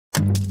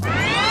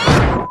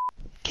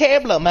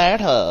cable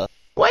matter.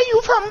 Where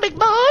you from, big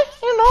boy?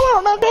 You know I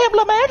don't know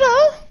cable matter.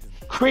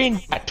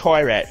 Cringe a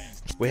toilet.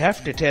 We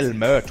have to tell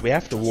Mert, we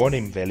have to warn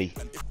him, Veli.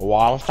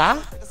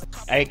 Walter?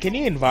 Hey, can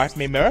you invite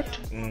me, Mert?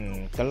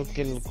 Cool.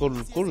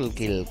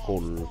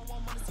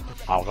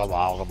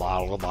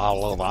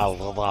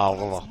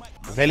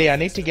 Veli, I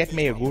need to get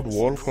me a good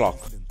wall clock.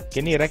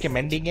 Can you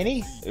recommending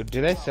any?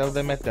 Do they sell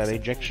them at the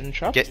rejection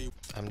shop?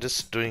 I'm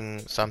just doing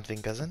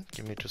something, cousin.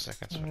 Give me 2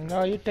 seconds.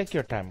 No, you take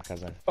your time,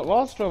 cousin. But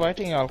whilst we're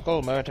waiting, I'll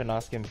call Mert and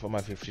ask him for my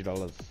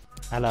 $50.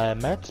 Hello,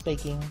 Mert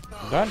speaking.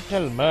 Don't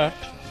tell Mert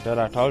that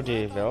I told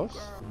you, Vels,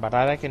 but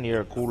I reckon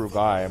you're a cool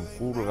guy,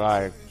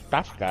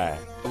 tough guy.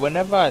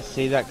 Whenever I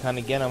see that cunt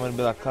again, I'm gonna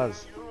be like,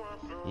 cuz,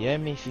 you owe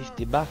me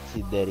 $50,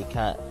 you dirty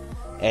cunt.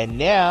 And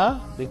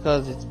now,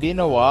 because it's been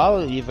a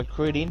while, you've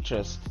accrued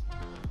interest.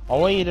 I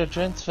want you to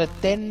transfer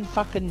 10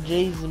 fucking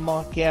G's in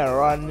my account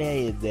right now,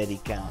 you dirty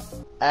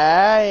cunt.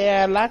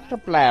 Yeah, I like to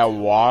play a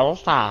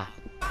Walter.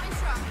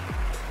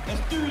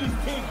 Let's do this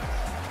thing.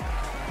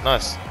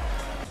 Nice.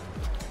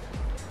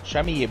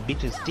 Show me your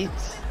bitch's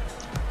tits.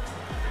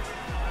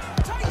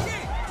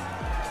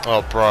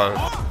 Oh, bro.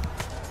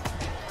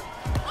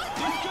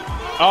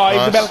 Oh,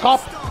 Nice. Isabel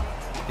Cop!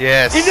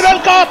 Yes. Isabel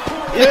Cop!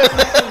 Yes.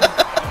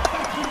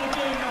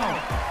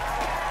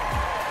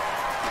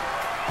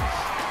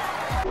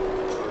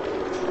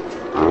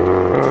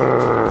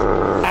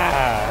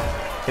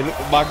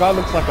 My guy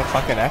looks like a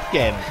fucking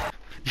Afghan.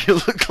 You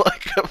look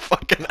like a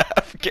fucking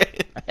Afghan.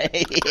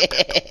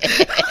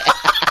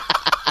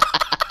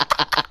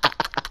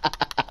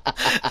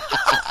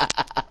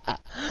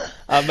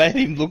 I made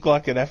him look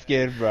like an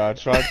Afghan, bro. I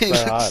tried He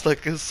so hard. looks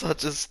like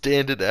such a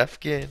standard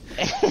Afghan.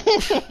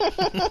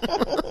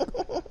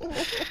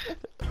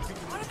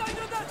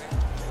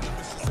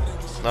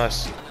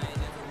 Nice.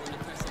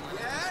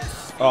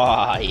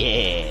 Oh,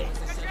 yeah.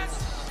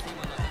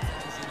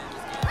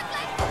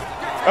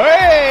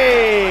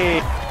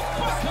 Hey!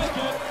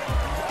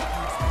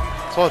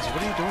 Swords,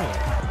 what are you doing?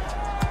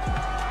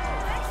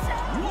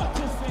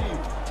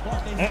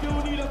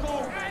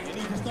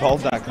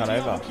 Hold that cunt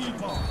over.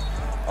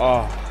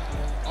 Oh.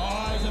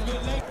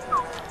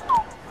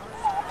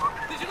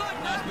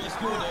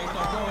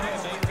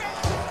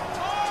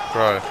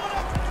 Bro.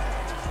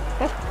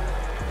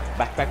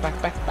 Back.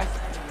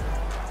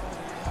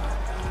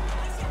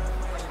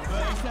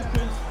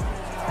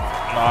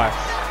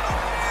 Nice.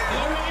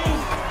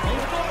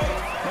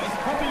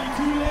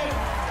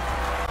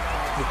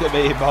 Look at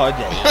me behind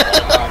you.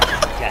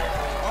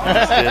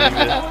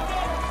 Standing there.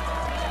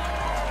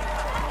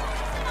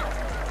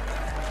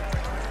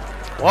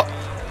 What?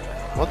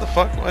 What the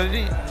fuck? Why did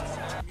he?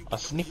 I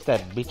sniffed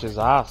that bitch's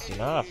ass, you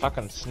know? I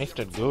fucking sniffed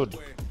it good.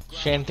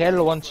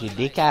 Chantel wants your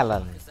dick,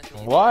 Alan.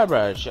 Why,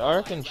 bro? I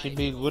reckon she'd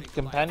be a good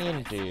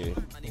companion to you.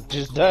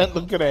 Just don't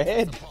look at her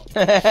head.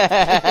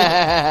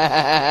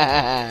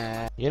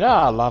 You know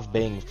I love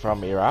being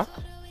from Iraq.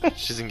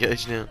 She's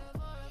engaged now.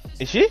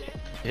 Is she?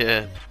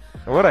 Yeah.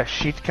 What a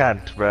shit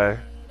cunt, bro.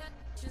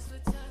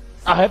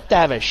 I hope they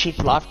have a shit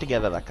life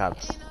together, the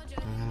cunts.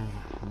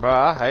 Bro,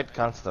 I hate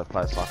cunts that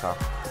play soccer.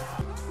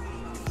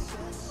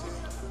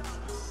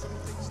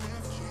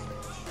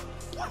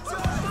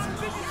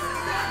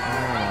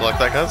 Like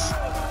that, guys?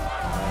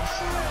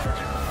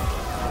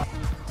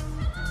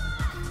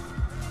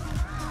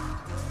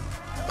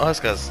 Nice,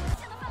 guys.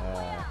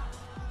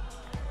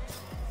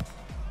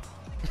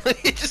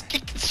 He just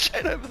kicked it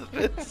straight over the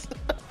fence.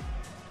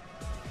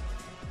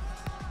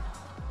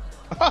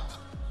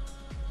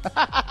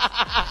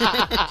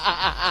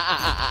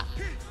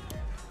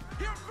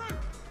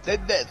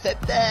 Said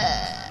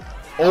that.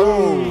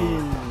 Oh,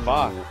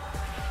 fuck.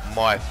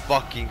 My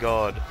fucking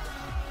god.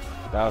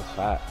 That was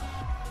fat.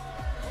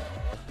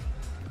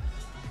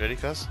 Ready,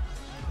 cuz?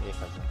 Yeah,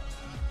 cousin.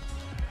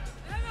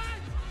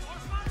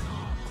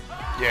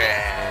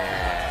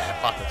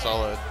 Yeah, fucking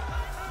solid.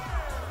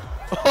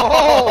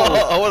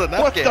 Oh, what an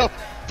what Afghan. the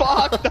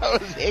fuck?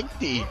 That was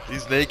empty.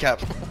 His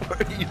kneecap. Where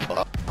are you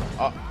pop?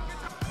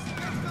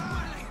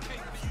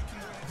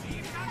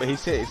 But it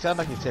sounded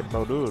like he said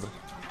Bodur.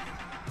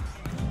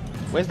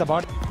 Where's the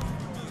body?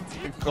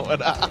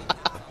 God.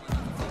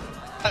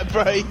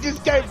 Bro, he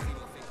just came.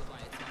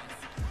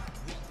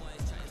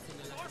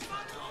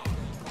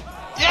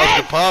 That was a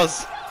good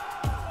pass.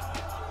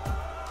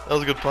 That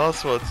was a good pass,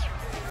 Swords.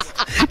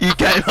 You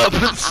came up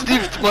and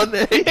sniffed my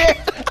neck. Yeah,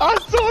 I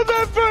saw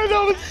that, bro.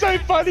 That was so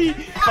funny.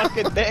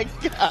 Fucking neck.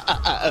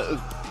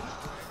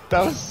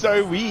 That was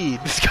so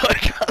weird. This guy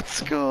can't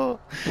score.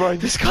 Bro,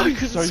 This guy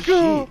can't so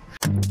score. shit.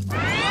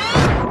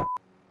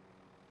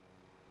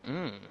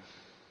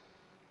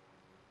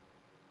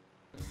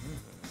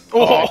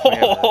 Oh,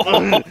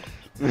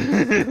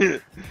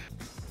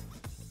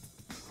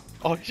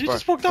 oh, you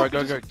just walked up.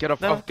 Go. Get off,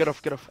 No. get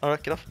off.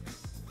 Alright, get off.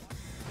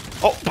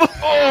 Oh!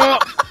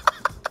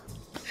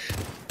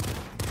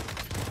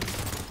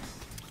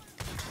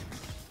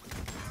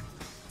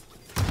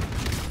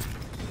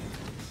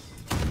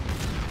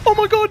 Oh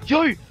my god,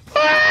 yo!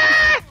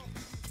 Ah!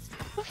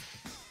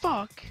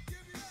 Fuck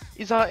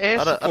Is our air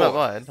I support? don't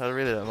mind. I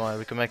really don't mind.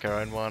 We can make our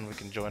own one. We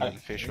can join I an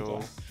don't think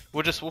official. so.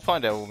 We'll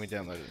find out when we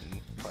download it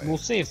and play We'll it.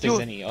 see if there's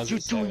any You're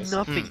Aussie doing service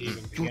nothing. to even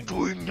You're begin with.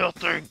 doing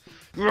nothing.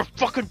 You're a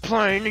fucking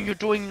plane and you're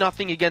doing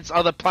nothing against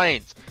other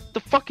planes.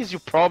 The fuck is your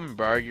problem,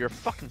 bro? You're a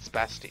fucking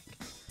spastic.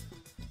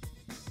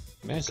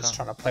 Man's just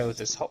trying to play with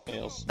his Hot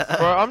Wheels.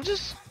 Bro, I'm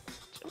just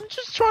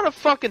trying to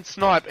fucking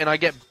snipe and I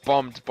get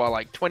bombed by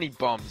like 20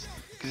 bombs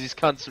because these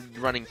cunts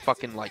are running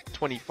fucking like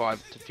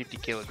 25 to 50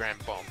 kilogram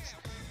bombs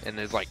and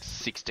there's like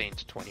 16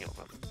 to 20 of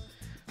them.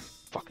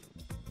 Fucking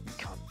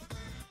cunt.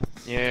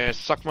 Yeah,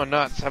 suck my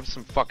nuts, have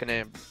some fucking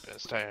air.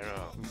 Stay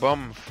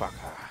bomb fucker.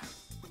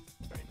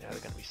 Right now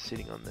they're gonna be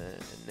sitting on there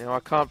and now I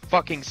can't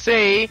fucking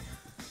see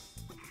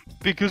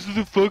because of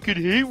the fucking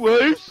heat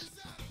waves.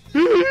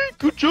 Hey,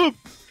 good job.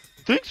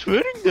 Thanks for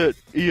adding that,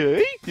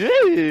 EA.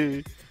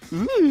 Yeah.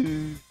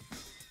 Ooh.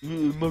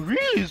 My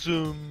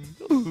realism.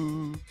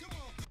 Ooh.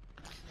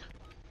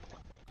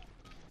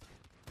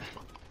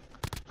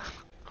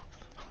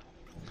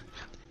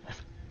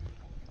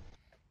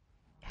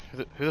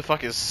 Who the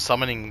fuck is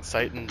summoning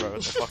Satan, bro?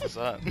 What the fuck is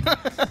that?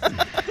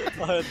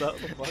 I heard that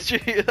on the mic. Did you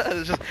hear that?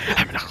 It's just.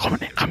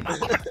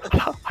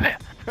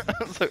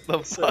 It's like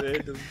the So fuck.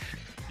 random.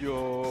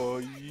 Yo,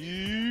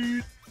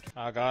 you.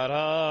 I got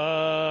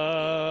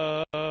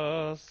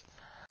us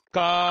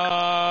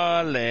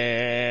calling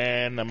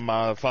the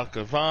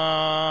motherfucker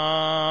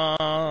phone.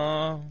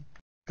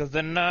 Cause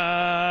they're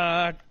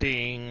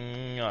nutting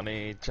on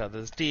each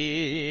other's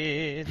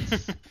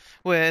tits.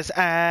 Where's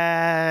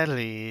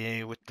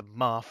Ali with the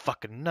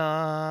motherfucking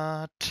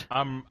nut?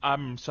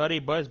 I'm sorry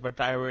boys, but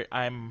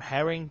I'm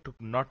having to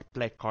not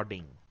play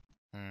coding.